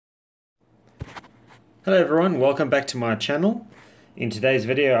Hello everyone, welcome back to my channel. In today's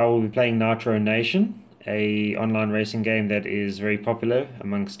video I will be playing Nitro Nation, a online racing game that is very popular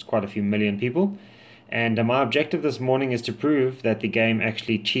amongst quite a few million people. And my objective this morning is to prove that the game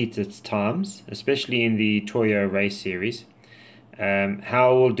actually cheats its times, especially in the Toyo race series.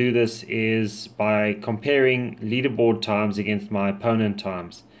 How we'll do this is by comparing leaderboard times against my opponent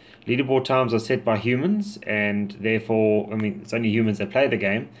times. Leaderboard times are set by humans, and therefore, it's only humans that play the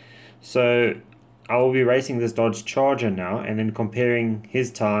game. So I will be racing this Dodge Charger now and then comparing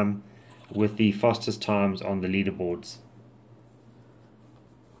his time with the fastest times on the leaderboards.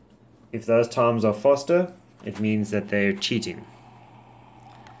 If those times are faster, it means that they're cheating.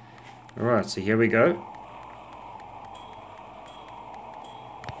 Alright, so here we go.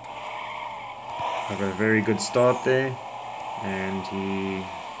 I got a very good start there, and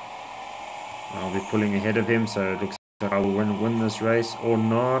I'll be pulling ahead of him, so it looks like I will win this race or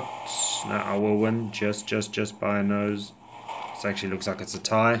not. No, I will win just by a nose. This actually looks like it's a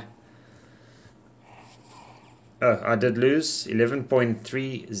tie. Oh, I did lose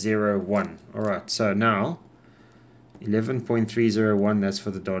 11.301. Alright, so now 11.301, that's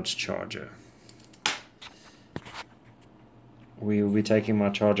for the Dodge Charger. We will be taking my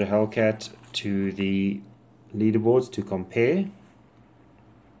Charger Hellcat to the leaderboards to compare.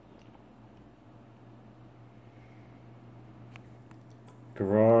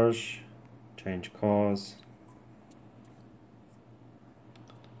 Garage, change cars.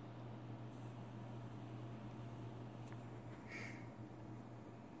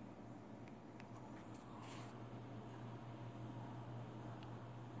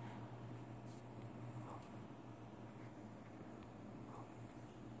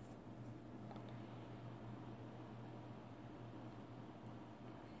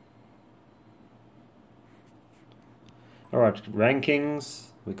 Alright,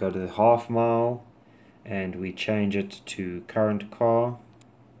 rankings, we go to the half mile and we change it to current car.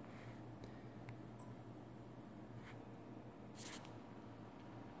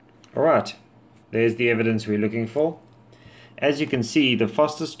 Alright, there's the evidence we're looking for. As you can see, the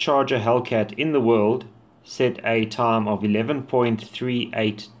fastest Charger Hellcat in the world set a time of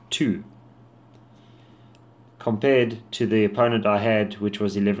 11.382 compared to the opponent I had, which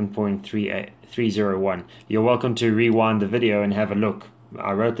was 11.301. You're welcome to rewind the video and have a look.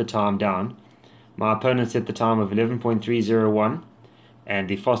 I wrote the time down. My opponent set the time of 11.301 and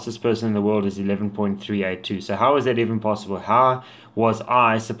the fastest person in the world is 11.382. So how is that even possible? How was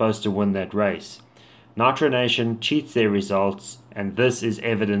I supposed to win that race? Nitro Nation cheats their results, and this is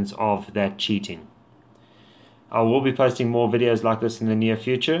evidence of that cheating. I will be posting more videos like this in the near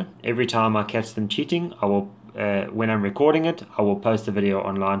future. Every time I catch them cheating, I will when I'm recording it, I will post a video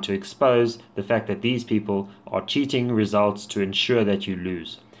online to expose the fact that these people are cheating results to ensure that you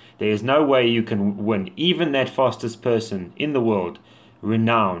lose. There is no way you can win. Even that fastest person in the world,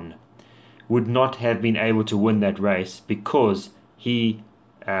 renowned, would not have been able to win that race because his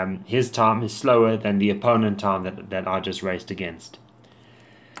time is slower than the opponent time that I just raced against.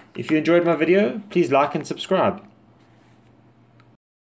 If you enjoyed my video, please like and subscribe.